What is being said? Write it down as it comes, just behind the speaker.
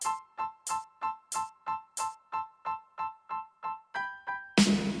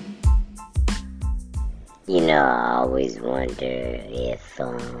I always wonder if,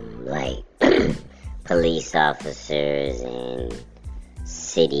 like, police officers and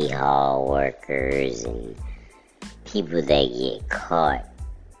city hall workers and people that get caught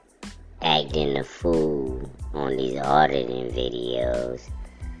acting a fool on these auditing videos,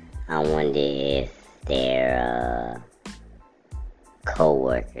 I wonder if their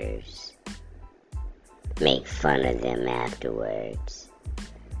co-workers make fun of them afterwards,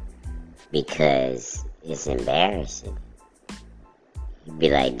 because it's embarrassing. You'd be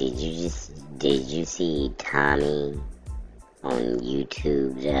like, did you see Tommy on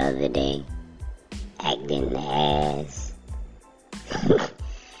YouTube the other day acting the ass?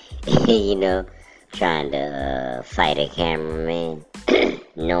 Trying to fight a cameraman,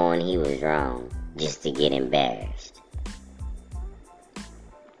 knowing he was wrong, just to get embarrassed.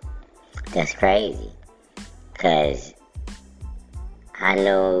 That's crazy, because I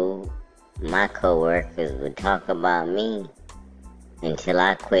know my coworkers would talk about me until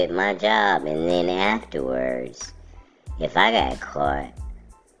I quit my job, and then afterwards, if I got caught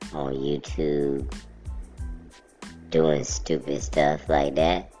on YouTube doing stupid stuff like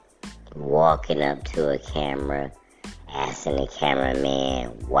that, walking up to a camera, asking the cameraman,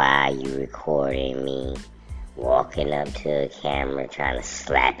 why are you recording me? Walking up to a camera, trying to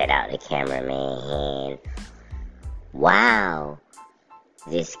slap it out the cameraman's hand. Wow,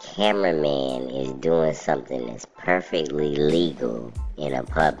 this cameraman is doing something that's perfectly legal in a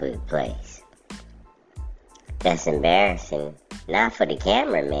public place. That's embarrassing, not for the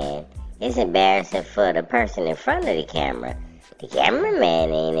cameraman. It's embarrassing for the person in front of the camera. The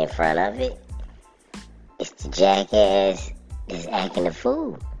cameraman ain't in front of it. It's the jackass that's acting a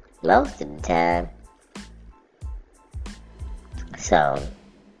fool most of the time. So,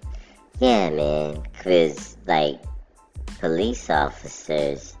 yeah, man, because, like, police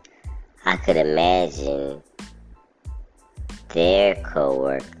officers, I could imagine their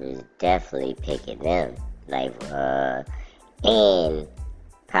co-workers definitely picking them. Like, and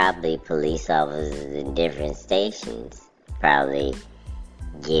probably police officers in different stations probably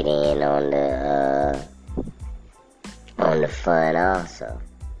get in on the fun also.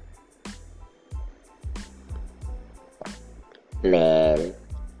 Man,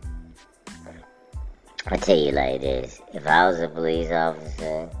 I tell you like this, if I was a police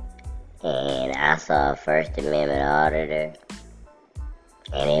officer and I saw a First Amendment auditor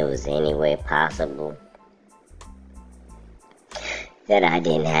and it was any way possible that I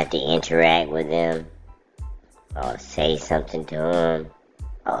didn't have to interact with them or say something to them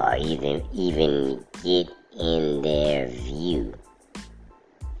or even get in their view,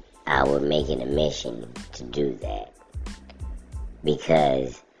 I would make it a mission to do that.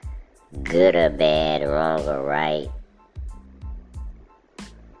 Because good or bad, wrong or right,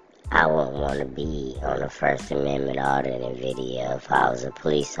 I wouldn't want to be on a First Amendment auditing video if I was a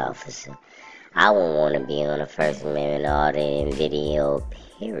police officer. I wouldn't want to be on a First Amendment auditing video,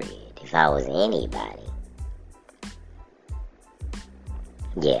 period, if I was anybody.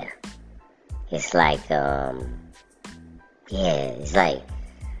 Yeah. It's like, it's like,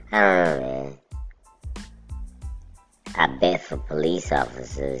 I don't know, man. I bet for police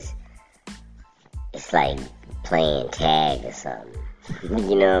officers, it's like playing tag or something.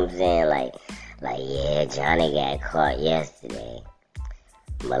 You know what I'm saying? Like, yeah, Johnny got caught yesterday.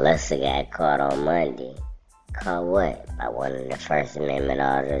 Melissa got caught on Monday. Caught what? By one of the First Amendment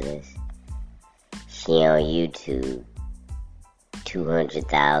auditors. She on YouTube.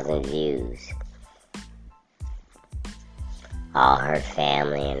 200,000 views. All her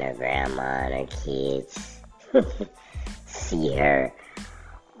family and her grandma and her kids see her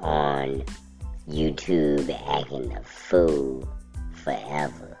on YouTube acting a fool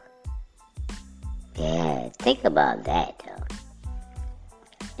forever. Yeah, think about that though.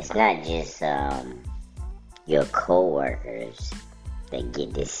 It's not just your co-workers that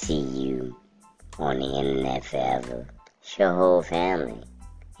get to see you on the internet forever. It's your whole family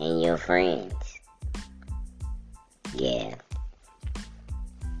and your friends. Yeah.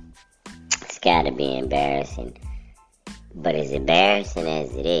 It's gotta be embarrassing. But as embarrassing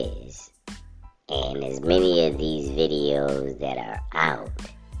as it is, and as many of these videos that are out,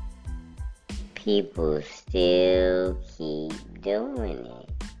 people still keep doing it.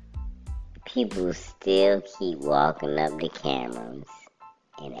 People still keep walking up the cameras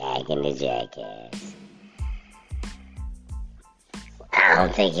and acting the jackass. I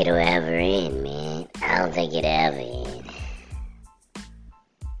don't think it'll ever end, man. I don't think it'll ever end.